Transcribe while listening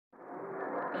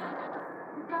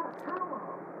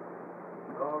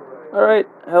Alright,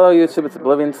 hello YouTube, it's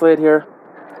Oblivion Slade here,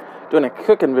 doing a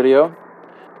cooking video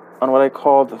on what I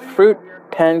call the fruit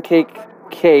pancake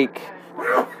cake.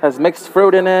 Has mixed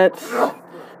fruit in it.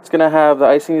 It's gonna have, the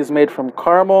icing is made from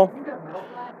caramel.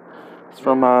 It's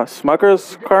from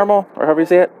Smucker's caramel, or however you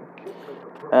say it.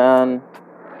 And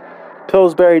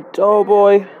Pillsbury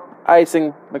Doughboy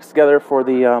icing mixed together for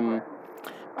the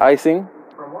icing.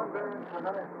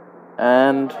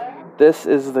 And this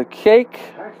is the cake.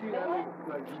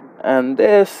 And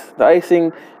the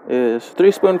icing is 3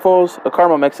 spoonfuls of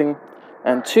caramel mixing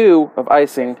and 2 of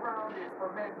icing.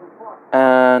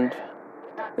 And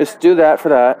just do that for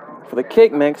that. For the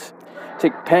cake mix,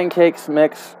 take pancakes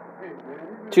mix,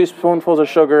 2 spoonfuls of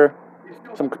sugar,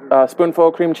 some spoonful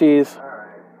of cream cheese.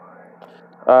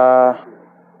 Like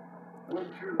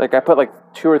I put like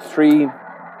 2 or 3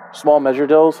 small measure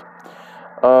dills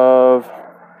of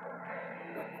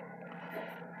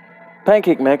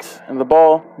pancake mix in the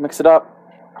bowl, mix it up,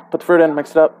 put the fruit in, mix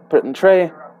it up, put it in the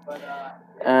tray,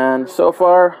 and so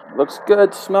far looks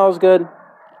good, smells good.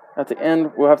 At the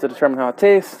end we'll have to determine how it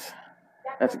tastes.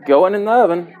 It's going in the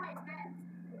oven,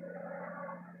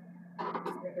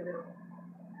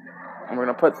 and we're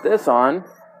gonna put this on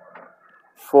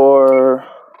for,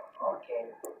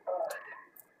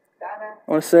 I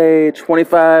want to say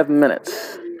 25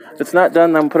 minutes. If it's not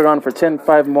done, then we'll put it on for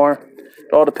 5 more.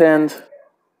 It all depends.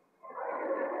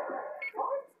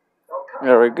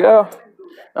 There we go.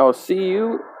 I will see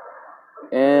you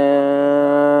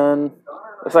in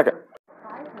a second.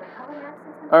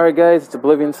 Alright guys, it's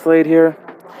Oblivion Slade here.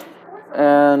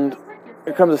 And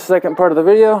here comes the second part of the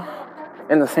video,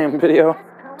 in the same video.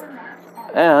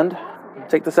 And,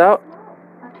 take this out.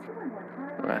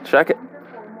 I'm going to check it.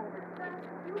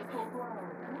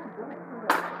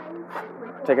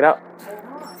 Take it out.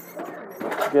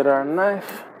 Get our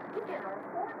knife.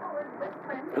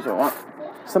 Here's what we want.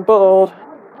 Simple old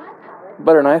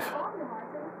butter knife.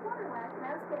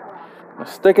 Now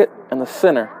stick it in the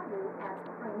center.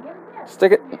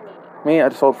 Stick it. I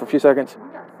just hold it for a few seconds.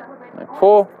 And I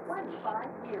pull.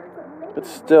 It's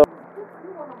still,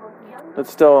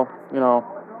 you know,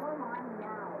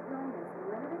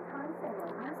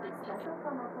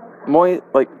 moist,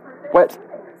 like wet.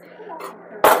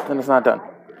 Then it's not done.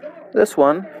 This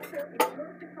one,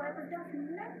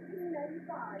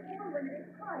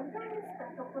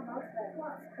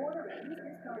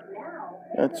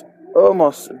 it's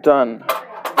almost done.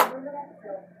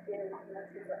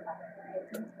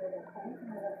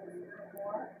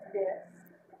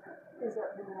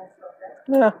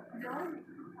 Yeah.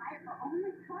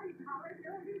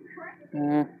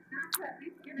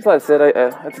 Just like I said,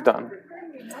 it's done.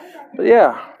 But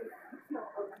yeah,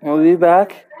 we'll be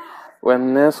back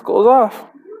when this goes off.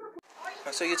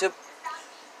 So YouTube,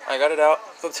 I got it out,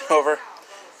 flipped it over,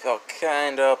 fell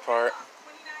kinda apart.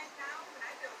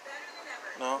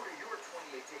 No.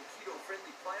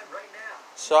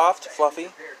 Soft,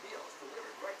 fluffy.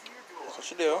 That's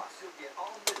what you do.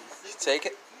 You take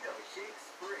it.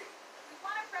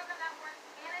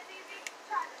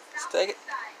 Just take it.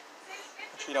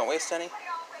 Make sure you don't waste any.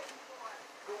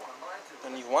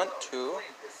 Then you want to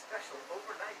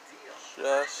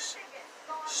just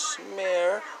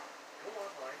smear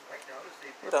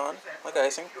it on like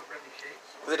icing,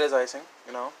 because it is icing,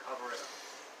 you know.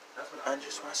 And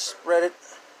just want to spread it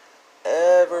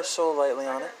ever so lightly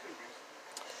on it.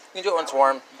 You can do it when it's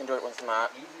warm, you can do it when it's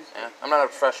not. Yeah, I'm not a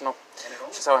professional.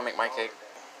 This is how I make my cake.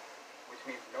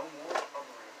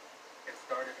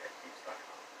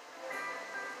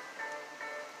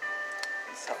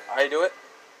 This is how I do it.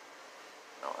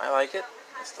 No, I like it.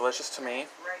 It's delicious to me.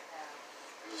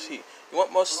 See, you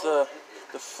want most of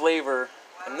the flavor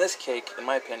in this cake, in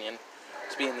my opinion,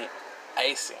 to be in the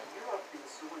icing.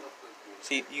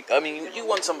 See, you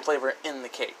want some flavor in the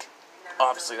cake.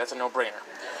 Obviously, that's a no-brainer.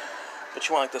 But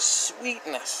you want like the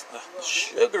sweetness, the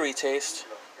sugary taste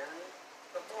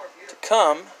to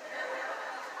come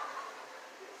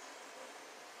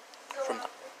from the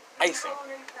icing.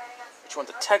 But you want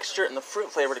the texture and the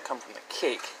fruit flavor to come from the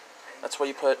cake. That's why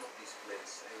you put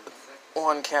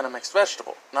 1 can of mixed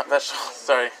vegetable. Not vegetable,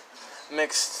 sorry.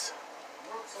 Mixed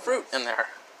fruit in there.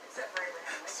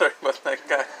 Sorry about that,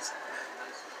 guys.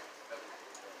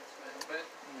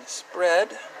 And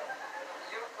spread.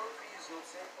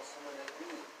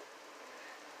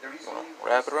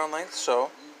 Wrap it around like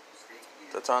so.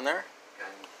 That's on there.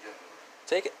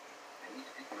 Take it.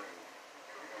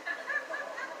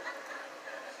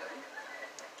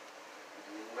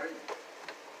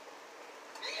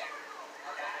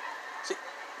 See?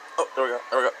 Oh, there we go.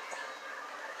 There we go.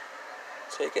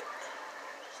 Take it.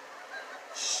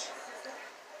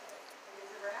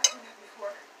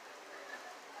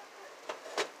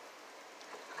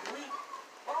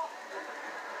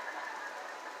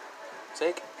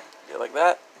 mistake. Do it like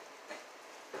that.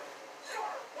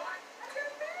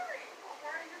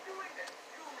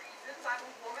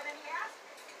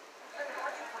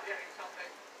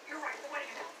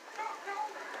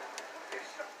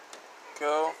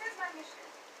 Go.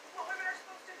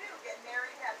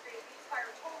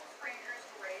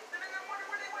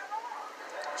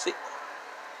 See?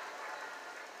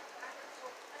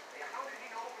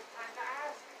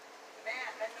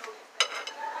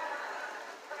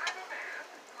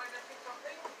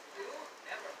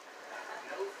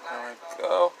 There we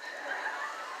go.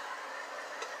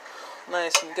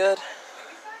 Nice and good.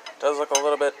 Does look a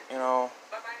little bit, you know.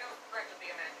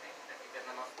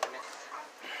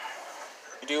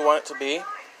 You do want it to be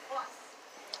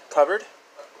covered.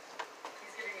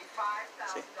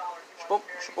 See? Shaboom,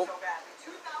 shaboom.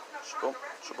 Shaboom,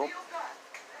 shaboom.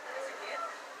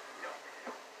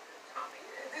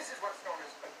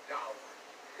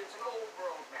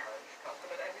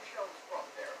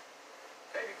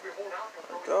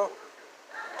 There we go.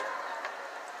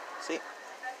 See?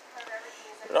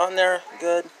 Put it on there.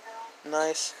 Good.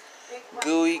 Nice.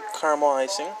 Gooey caramel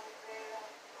icing.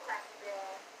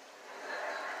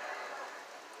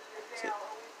 See?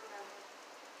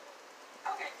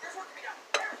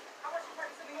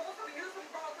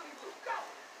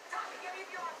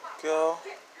 Go.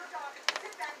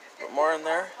 Put more in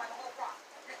there.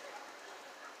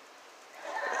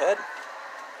 Go ahead.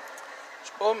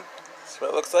 Boom. That's what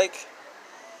it looks like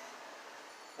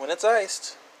when it's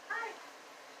iced. Hi.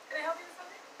 Can I help you with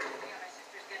something? Yeah, my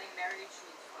sister's getting married and she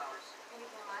needs flowers.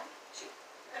 Anything like? You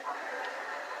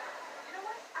know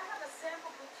what? I have a sample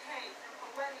bouquet from a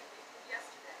wedding we did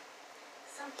yesterday.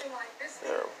 Something like this.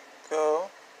 There we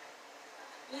go.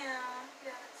 Yeah,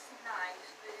 it's nice,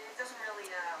 but it doesn't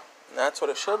really, And that's what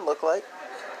it should look like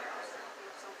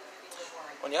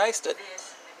when you iced it.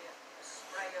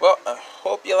 Well, I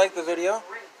hope you like the video.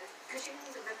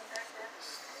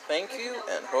 Thank you,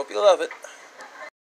 and hope you love it.